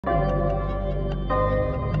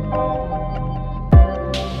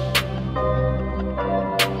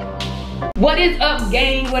What is up,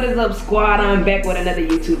 gang? What is up, squad? I'm back with another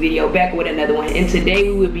YouTube video, back with another one, and today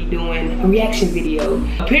we will be doing a reaction video.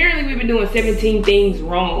 Apparently we've been doing 17 things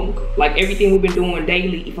wrong. Like everything we've been doing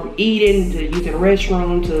daily, from eating to using the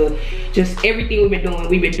restroom to just everything we've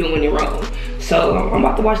been doing it wrong. So I'm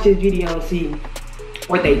about to watch this video and see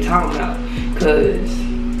what they talking about, cause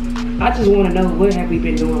I just want to know what have we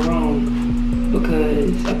been doing wrong,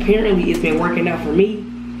 because apparently it's been working out for me.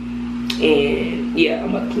 And yeah,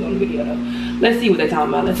 I'm about to click on the video though. Let's see what they're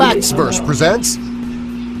talking about. Factsverse presents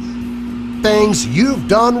things you've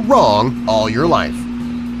done wrong all your life.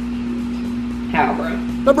 How, bro?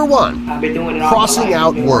 Number 1, I've been doing it all crossing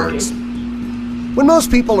out words. When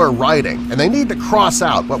most people are writing and they need to cross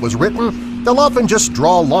out what was written, they'll often just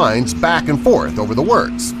draw lines back and forth over the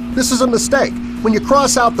words. This is a mistake. When you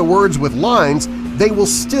cross out the words with lines, they will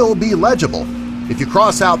still be legible. If you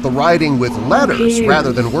cross out the writing with letters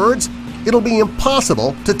rather than words, it'll be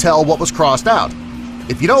impossible to tell what was crossed out.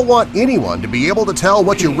 If you don't want anyone to be able to tell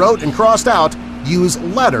what you wrote and crossed out, use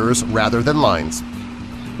letters rather than lines.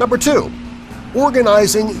 Number 2,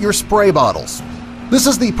 organizing your spray bottles. This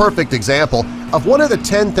is the perfect example of one of the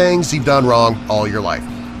 10 things you've done wrong all your life.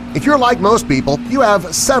 If you're like most people, you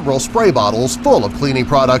have several spray bottles full of cleaning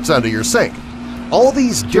products under your sink. All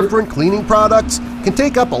these different cleaning products can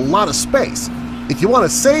take up a lot of space. If you want to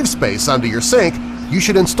save space under your sink, you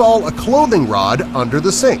should install a clothing rod under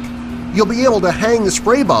the sink. You'll be able to hang the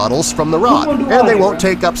spray bottles from the rod, and they won't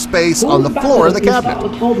take up space on the floor of the cabinet.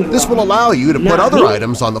 This will allow you to put other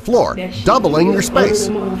items on the floor, doubling your space.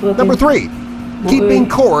 Number 3, keeping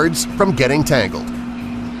cords from getting tangled.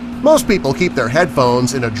 Most people keep their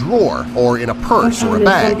headphones in a drawer or in a purse or a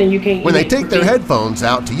bag. When they take their headphones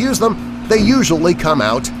out to use them, they usually come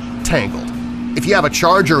out tangled. If you have a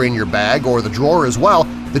charger in your bag or the drawer as well,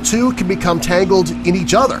 the two can become tangled in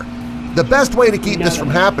each other. The best way to keep this from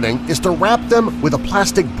happening is to wrap them with a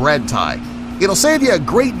plastic bread tie. It'll save you a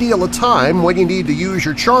great deal of time when you need to use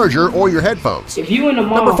your charger or your headphones. If you in the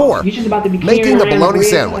mall, Number 4, making a bologna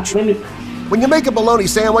sandwich. When you make a bologna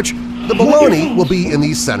sandwich, the bologna will be in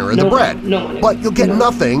the center of the bread, but you'll get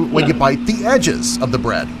nothing when you bite the edges of the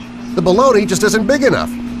bread. The bologna just isn't big enough.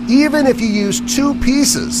 Even if you use 2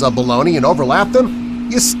 pieces of bologna and overlap them,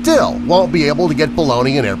 you still won't be able to get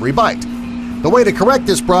bologna in every bite. The way to correct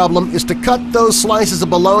this problem is to cut those slices of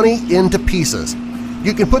bologna into pieces.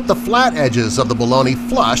 You can put the flat edges of the bologna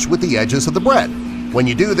flush with the edges of the bread. When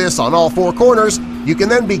you do this on all 4 corners, you can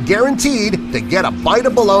then be guaranteed to get a bite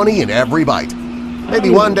of bologna in every bite. Maybe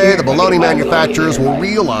one day the bologna manufacturers will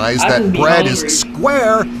realize that bread is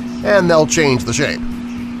square and they'll change the shape.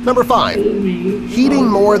 Number 5, heating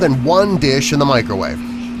more than 1 dish in the microwave.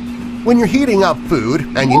 When you're heating up food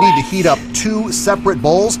and you need to heat up 2 separate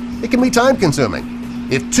bowls, it can be time-consuming.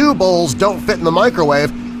 If 2 bowls don't fit in the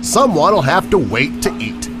microwave, someone will have to wait to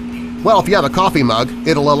eat. Well, if you have a coffee mug,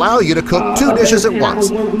 it'll allow you to cook 2 dishes at once.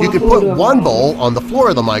 You can put 1 bowl on the floor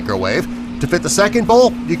of the microwave. To fit the second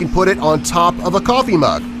bowl, you can put it on top of a coffee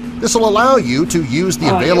mug. This will allow you to use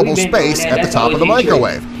the available space at the top of the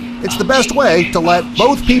microwave. It's the best way to let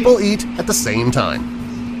both people eat at the same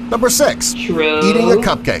time. Number 6, eating a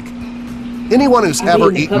cupcake. Anyone who's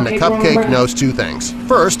ever eaten a cupcake knows 2 things.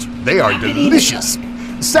 First, they are delicious.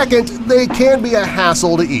 Second, they can be a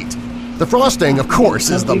hassle to eat. The frosting, of course,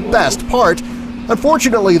 is the best part.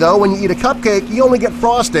 Unfortunately, though, when you eat a cupcake, you only get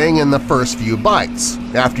frosting in the first few bites.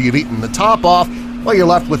 After you've eaten the top off, well, you're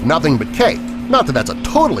left with nothing but cake. Not that that's a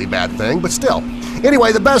totally bad thing, but still.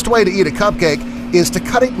 Anyway, the best way to eat a cupcake is to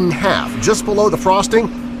cut it in half just below the frosting,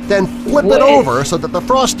 then flip it over so that the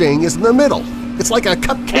frosting is in the middle. It's like a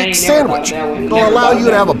cupcake sandwich. It'll allow you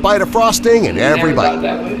to have a bite of frosting in every bite.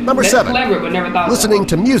 Number 7, listening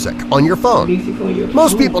to music on your phone.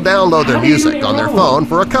 Most people download their music on their phone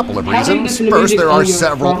for a couple of reasons. First, there are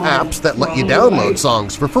several apps that let you download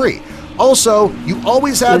songs for free. Also, you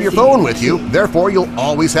always have your phone with you, therefore you'll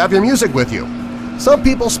always have your music with you. Some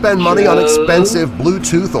people spend money on expensive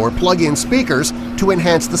Bluetooth or plug-in speakers to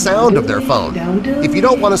enhance the sound of their phone. If you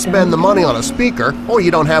don't want to spend the money on a speaker or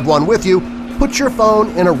you don't have one with you, put your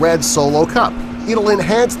phone in a red Solo cup. It'll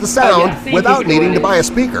enhance the sound without needing to buy a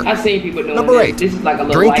speaker. Number 8,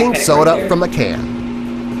 drinking soda from a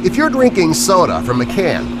can. If you're drinking soda from a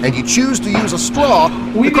can and you choose to use a straw,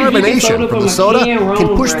 the carbonation from the soda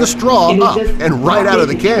can push the straw up and right out of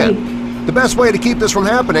the can. The best way to keep this from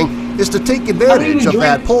happening is to take advantage of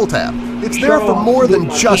that pull tab. It's there for more than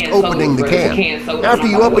just opening the can. After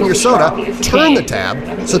you open your soda, turn the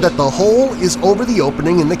tab so that the hole is over the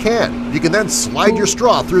opening in the can. You can then slide your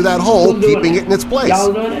straw through that hole, keeping it in its place.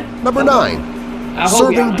 Number 9,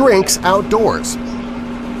 serving drinks outdoors.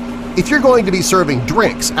 If you're going to be serving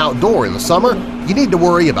drinks outdoor in the summer, you need to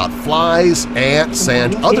worry about flies, ants,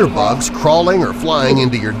 and other bugs crawling or flying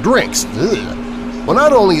into your drinks. Ugh. Well,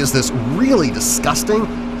 not only is this really disgusting,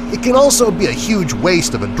 it can also be a huge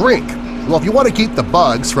waste of a drink. Well, if you want to keep the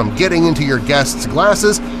bugs from getting into your guests'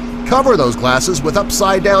 glasses, cover those glasses with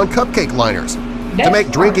upside-down cupcake liners. To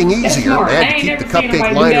make drinking easier and to keep the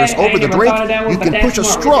cupcake liners over the drink, you can push a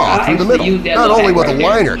straw through the middle. Not only will the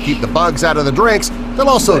liner keep the bugs out of the drinks, they'll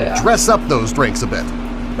also dress up those drinks a bit.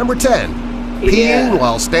 Number 10. Peeing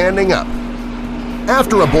while standing up.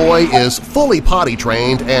 After a boy is fully potty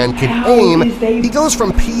trained and can aim, he goes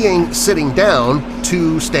from peeing sitting down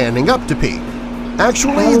to standing up to pee.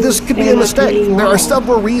 Actually, this could be a mistake. There are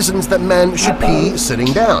several reasons that men should pee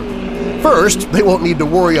sitting down. First, they won't need to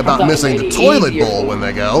worry about missing the toilet bowl when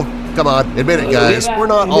they go. Come on, admit it, guys, we're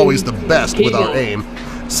not always the best with our aim.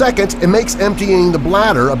 Second, it makes emptying the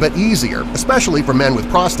bladder a bit easier, especially for men with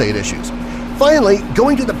prostate issues. Finally,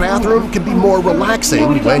 going to the bathroom can be more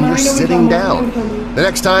relaxing when you're sitting down. The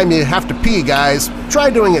next time you have to pee, guys,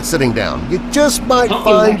 try doing it sitting down. You just might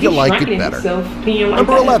find you like it better.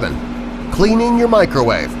 Number 11. Cleaning your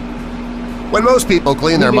microwave. When most people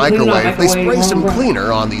clean their microwave, they spray some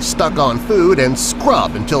cleaner on the stuck-on food and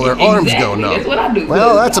scrub until their arms go numb.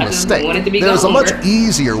 Well, that's a mistake. There's a much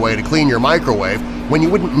easier way to clean your microwave when you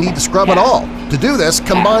wouldn't need to scrub at all. To do this,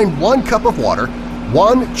 combine 1 cup of water,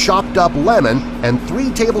 1 chopped up lemon, and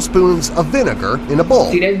 3 tablespoons of vinegar in a bowl.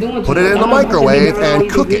 Put it in the microwave and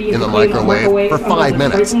cook it in the microwave for 5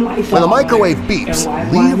 minutes. When the microwave beeps,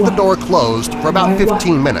 leave the door closed for about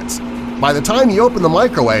 15 minutes. By the time you open the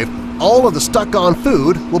microwave, all of the stuck-on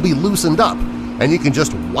food will be loosened up, and you can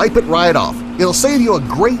just wipe it right off. It'll save you a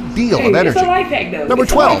great deal of energy. It's a life hack, though. Number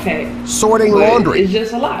 12. Sorting laundry. It's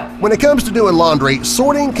just a lot. When it comes to doing laundry,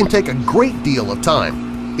 sorting can take a great deal of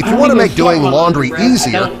time. If you want to make doing laundry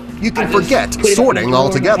easier, you can forget sorting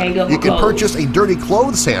altogether. You can purchase a dirty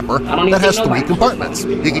clothes hamper that has 3 compartments.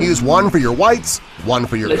 You can use 1 for your whites, 1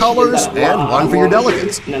 for your colors, and 1 for your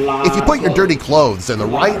delicates. If you put your dirty clothes in the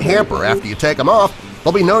right hamper after you take them off,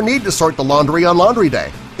 there'll be no need to sort the laundry on laundry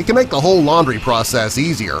day. It can make the whole laundry process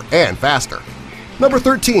easier and faster. Number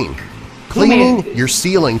 13. Cleaning your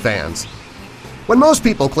ceiling fans. When most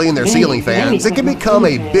people clean their ceiling fans, it can become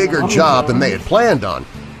a bigger job than they had planned on.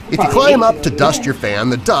 If you climb up to dust your fan,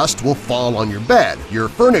 the dust will fall on your bed, your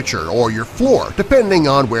furniture, or your floor, depending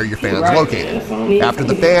on where your fan is located. After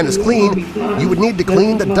the fan is clean, you would need to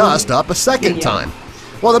clean the dust up a second time.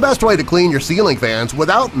 Well, the best way to clean your ceiling fans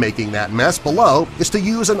without making that mess below is to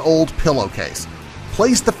use an old pillowcase.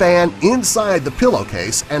 Place the fan inside the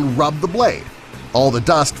pillowcase and rub the blade. All the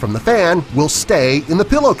dust from the fan will stay in the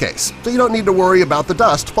pillowcase, so you don't need to worry about the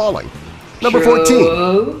dust falling. Number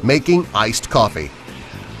 14. Making iced coffee.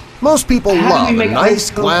 Most people love a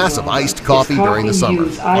nice glass of iced coffee during the summer.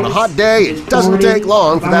 On a hot day, it doesn't take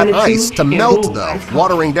long for that ice to melt, though,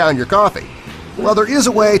 watering down your coffee. Well, there is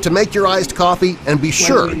a way to make your iced coffee and be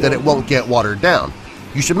sure that it won't get watered down.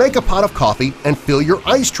 You should make a pot of coffee and fill your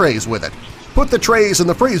ice trays with it. Put the trays in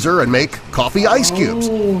the freezer and make coffee ice cubes.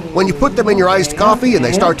 When you put them in your iced coffee and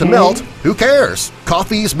they start to melt, who cares?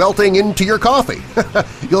 Coffee's melting into your coffee.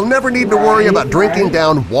 You'll never need to worry about drinking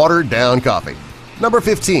down watered-down coffee. Number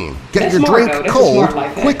 15. Get your drink cold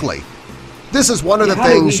quickly. This is one of the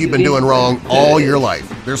things you've been doing wrong all your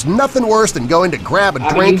life. There's nothing worse than going to grab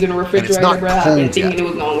a drink and it's not cold yet.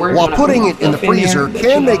 While putting it in the freezer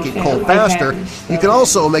can make it cold faster, you can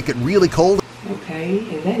also make it really cold. Okay,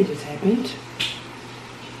 and that just happened.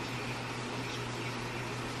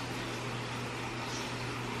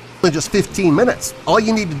 In just 15 minutes. All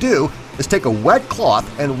you need to do is take a wet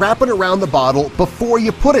cloth and wrap it around the bottle before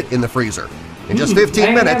you put it in the freezer. In just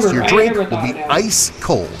 15 minutes, your drink will be ice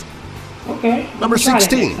cold. Okay. Number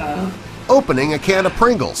 16. Opening a can of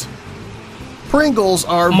Pringles. Pringles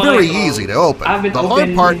are very easy to open. The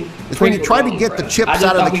hard part is when you try to get the chips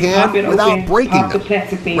out of the can without breaking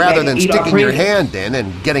them. Rather than sticking your hand in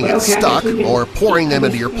and getting it stuck or pouring them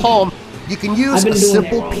into your palm, you can use a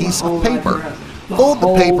simple piece of paper. Fold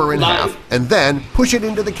the paper in half and then push it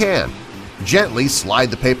into the can. Gently slide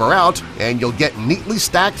the paper out and you'll get neatly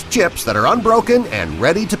stacked chips that are unbroken and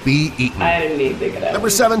ready to be eaten. I didn't even think of that. Number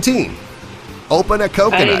 17. Open a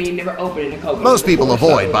coconut. I didn't never open a coconut. Most people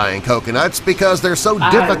avoid buying coconuts because they're so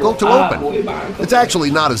difficult to open. It's actually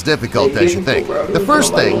not as difficult as you think. The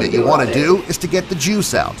first thing that you want to do is to get the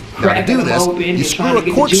juice out. Now to do this, you screw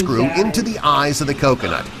a corkscrew into the eyes of the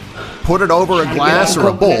coconut. Put it over a glass or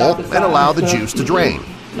a bowl and allow the juice to drain.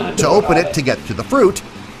 To open it to get to the fruit,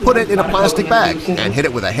 put it in a plastic bag and hit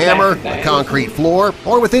it with a hammer, a concrete floor,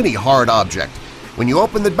 or with any hard object. When you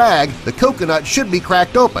open the bag, the coconut should be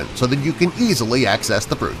cracked open so that you can easily access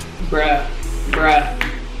the fruit. Bruh.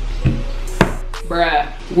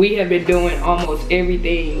 We have been doing almost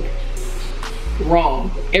everything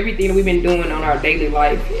wrong. Everything that we've been doing on our daily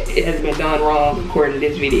life, it has been done wrong according to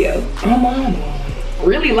this video. Oh my.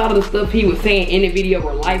 Really, a lot of the stuff he was saying in the video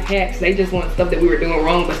were life hacks. They just want stuff that we were doing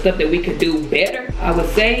wrong, but stuff that we could do better, I would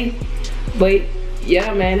say. But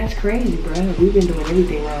yeah, man, that's crazy, bro. We've been doing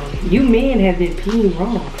everything wrong. You men have been peeing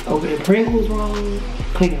wrong. Opening Pringles wrong.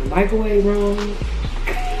 Cleaning the microwave wrong.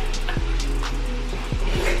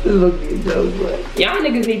 This looks like a joke, but y'all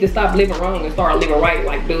niggas need to stop living wrong and start living right,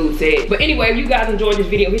 like dude said. But anyway, if you guys enjoyed this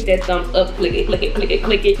video, hit that thumbs up, click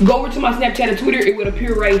it. Go over to my Snapchat and Twitter. It would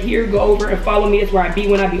appear right here. Go over and follow me. That's where I be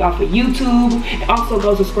when I be off of YouTube. And also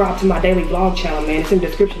go subscribe to my daily vlog channel, man. It's in the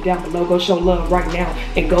description down below. Go show love right now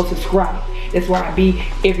and go subscribe. That's where I be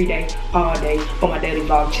every day, all day on my daily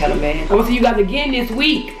vlog channel, man. I will see you guys again this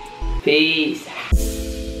week. Peace.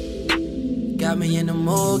 Got me in the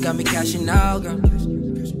mood, got me cashing out, girl.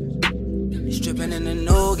 Stripping in the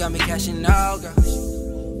nude, got me cashing out, girl.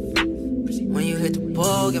 When you hit the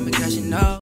pole, got me cashing out.